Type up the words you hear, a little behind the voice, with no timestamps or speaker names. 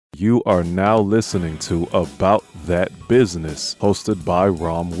You are now listening to About That Business, hosted by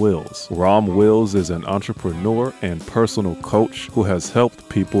Rom Wills. Rom Wills is an entrepreneur and personal coach who has helped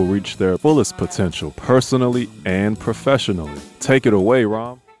people reach their fullest potential personally and professionally. Take it away,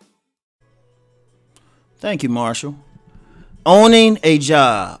 Rom. Thank you, Marshall. Owning a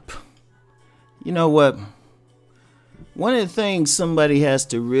job. You know what? One of the things somebody has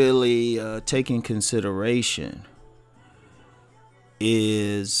to really take in consideration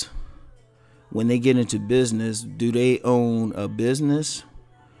is when they get into business, do they own a business?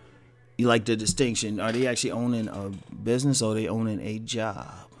 You like the distinction. Are they actually owning a business or are they owning a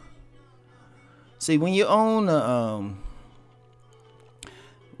job? See, when you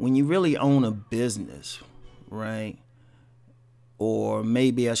really own a business, right? Or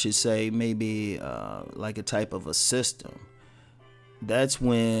maybe I should say like a type of a system. That's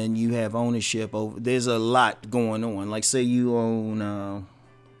when you have ownership over. There's a lot going on. Like say you own,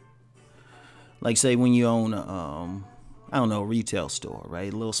 when you own a retail store,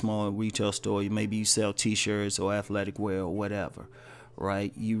 right? A little small retail store. Maybe you sell T-shirts or athletic wear or whatever,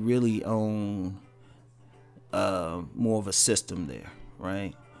 right? You really own more of a system there,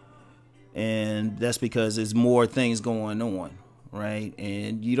 right? And that's because there's more things going on. Right,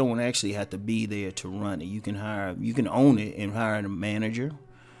 and you don't actually have to be there to run it. You can own it and hire a manager.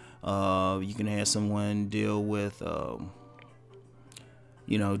 You can have someone deal with,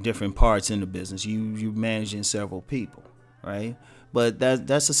 different parts in the business. You're managing several people, right? But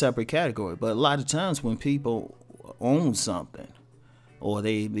that's a separate category. But a lot of times when people own something or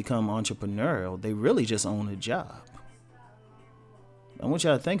they become entrepreneurial, they really just own a job. I want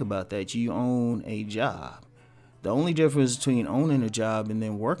y'all to think about that. You own a job. The only difference between owning a job and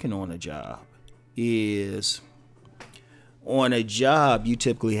then working on a job is on a job, you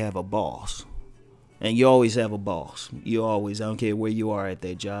typically have a boss. And you always have a boss. I don't care where you are at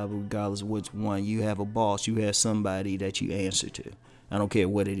that job, regardless of which one, you have a boss. You have somebody that you answer to. I don't care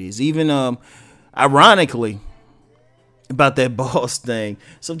what it is. Even, ironically, about that boss thing,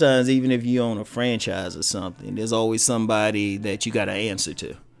 sometimes even if you own a franchise or something, there's always somebody that you got to answer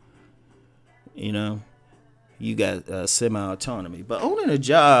to. You know? You got semi-autonomy. But owning a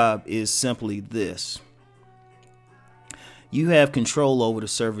job is simply this. You have control over the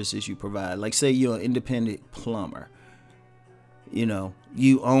services you provide. Like say you're an independent plumber. You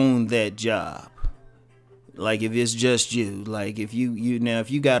own that job. Like if it's just you. Like if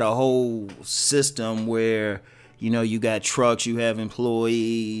you got a whole system where, you got trucks, you have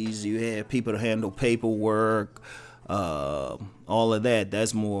employees, you have people to handle paperwork, all of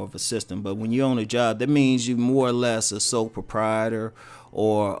that's more of a system. But when you own a job, that means you're more or less a sole proprietor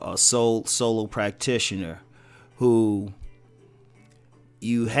or a solo practitioner who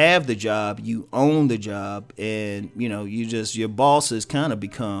you have the job, you own the job, and your bosses kind of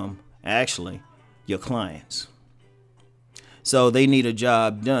become actually your clients. So they need a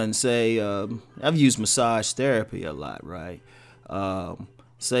job done. Say I've used massage therapy a lot, right?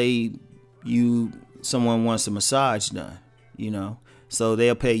 Say someone wants a massage done, so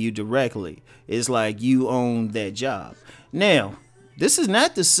they'll pay you directly. It's like you own that job. Now, this is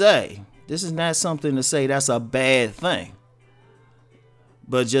not something to say that's a bad thing,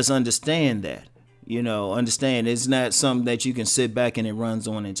 but just understand that, understand it's not something that you can sit back and it runs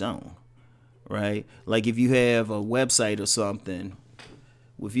on its own, right? Like if you have a website or something,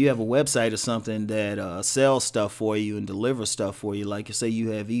 that sells stuff for you and delivers stuff for you, like say you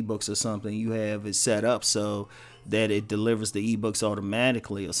have ebooks or something, you have it set up so that it delivers the ebooks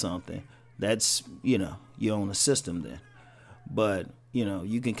automatically or something. That's, you own a system then. But,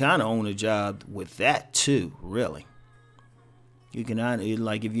 you can kind of own a job with that too, really. You can,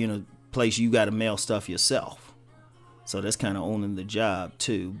 like if you're in a place you got to mail stuff yourself. So that's kind of owning the job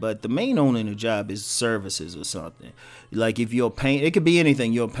too. But the main owning the job is services or something. Like if you're a painter, it could be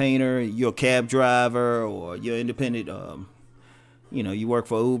anything. You're a painter, you're a cab driver, or you're independent, you work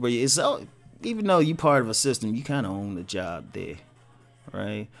for Uber. Even though you're part of a system, you kind of own the job there,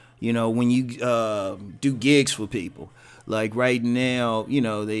 right? When you do gigs for people, like right now,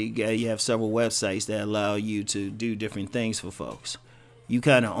 you have several websites that allow you to do different things for folks. You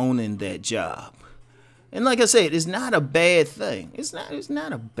kind of owning that job. And like I said, it's not a bad thing. It's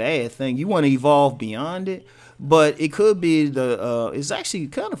not a bad thing. You want to evolve beyond it, but it could be it's actually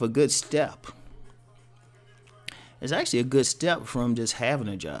kind of a good step. It's actually a good step from just having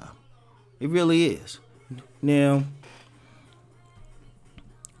a job. It really is. Now,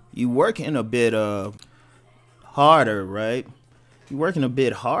 you working a bit harder, right? You're working a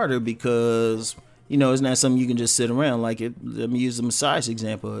bit harder because it's not something you can just sit around. Like let me use the massage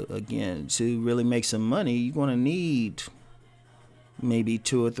example again. To really make some money, you're going to need maybe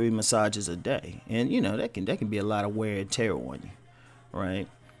 2 or 3 massages a day, and that can be a lot of wear and tear on you, right?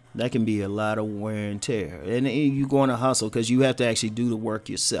 That can be a lot of wear and tear, and you going to hustle because you have to actually do the work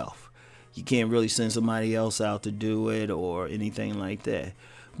yourself. You can't really send somebody else out to do it or anything like that.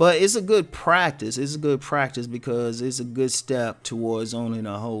 But it's a good practice. It's a good practice because it's a good step towards owning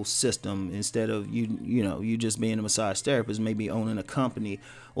a whole system instead of you just being a massage therapist, maybe owning a company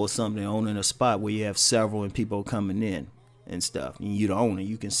or something, owning a spot where you have several and people coming in and stuff. And you the owner,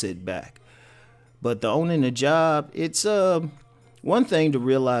 you can sit back. But the owning a job, it's one thing to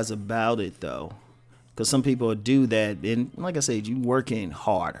realize about it though, because some people do that, and like I said, you're working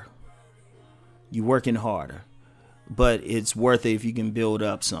harder. But it's worth it if you can build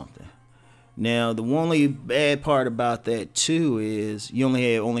up something. Now, the only bad part about that too is you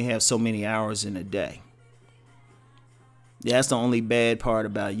only have so many hours in a day. That's the only bad part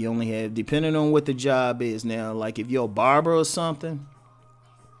about it. You only have, depending on what the job is. Now, like if you're a barber or something,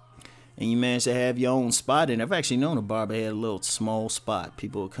 and you manage to have your own spot, and I've actually known a barber had a little small spot.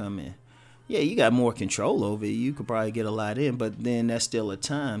 People would come in. Yeah, you got more control over it. You could probably get a lot in, but then that's still a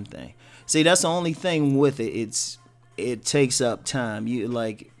time thing. See, that's the only thing with it. It takes up time. You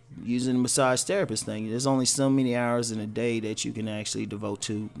like using the massage therapist thing. There's only so many hours in a day that you can actually devote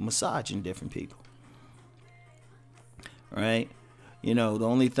to massaging different people. Right? The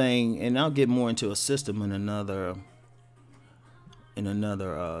only thing, and I'll get more into a system in another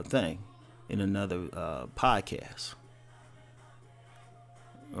podcast.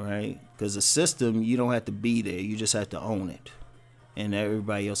 Right? Because a system, you don't have to be there. You just have to own it, and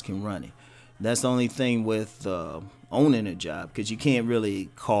everybody else can run it. That's the only thing with owning a job, because you can't really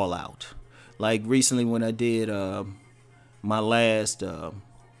call out. Like recently when I did my last, I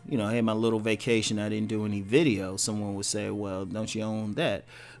had my little vacation, I didn't do any video. Someone would say, well, don't you own that?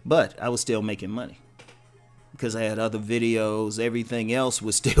 But I was still making money because I had other videos. Everything else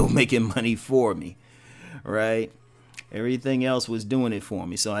was still making money for me, right? Everything else was doing it for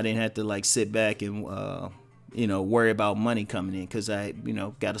me. So I didn't have to like sit back and, worry about money coming in because I,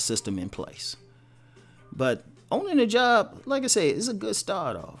 got a system in place. But owning a job, like I said, is a good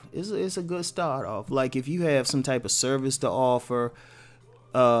start off. It's a good start off. Like if you have some type of service to offer,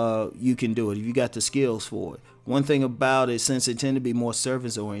 you can do it if you got the skills for it. One thing about it, since it tend to be more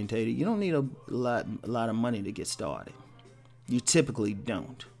service orientated, you don't need a lot of money to get started. You typically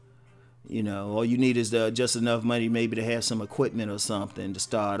don't. All you need is just enough money maybe to have some equipment or something to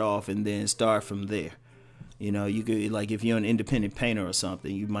start off, and then start from there. You could, like if you're an independent painter or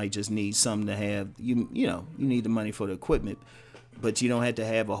something, you might just need something to have, you need the money for the equipment, but you don't have to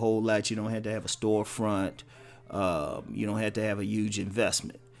have a whole lot. You don't have to have a storefront. You don't have to have a huge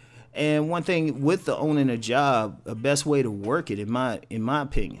investment. And one thing with the owning a job, the best way to work it, in my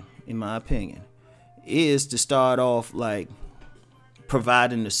opinion, is to start off like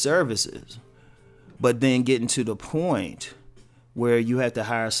providing the services, but then getting to the point where you have to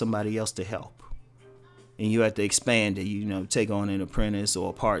hire somebody else to help. And you have to expand it, take on an apprentice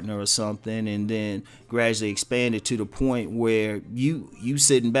or a partner or something, and then gradually expand it to the point where you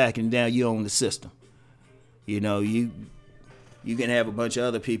sitting back and now you own the system. You can have a bunch of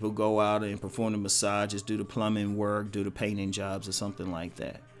other people go out and perform the massages, do the plumbing work, do the painting jobs or something like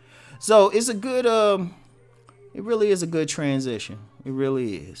that. So it's a good, it really is a good transition. It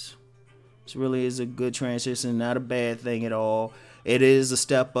really is. It really is a good transition, not a bad thing at all. It is a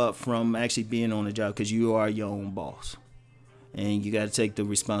step up from actually being on a job because you are your own boss. And you got to take the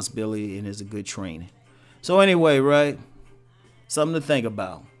responsibility, and it's a good training. So anyway, right? Something to think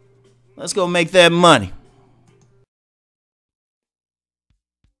about. Let's go make that money.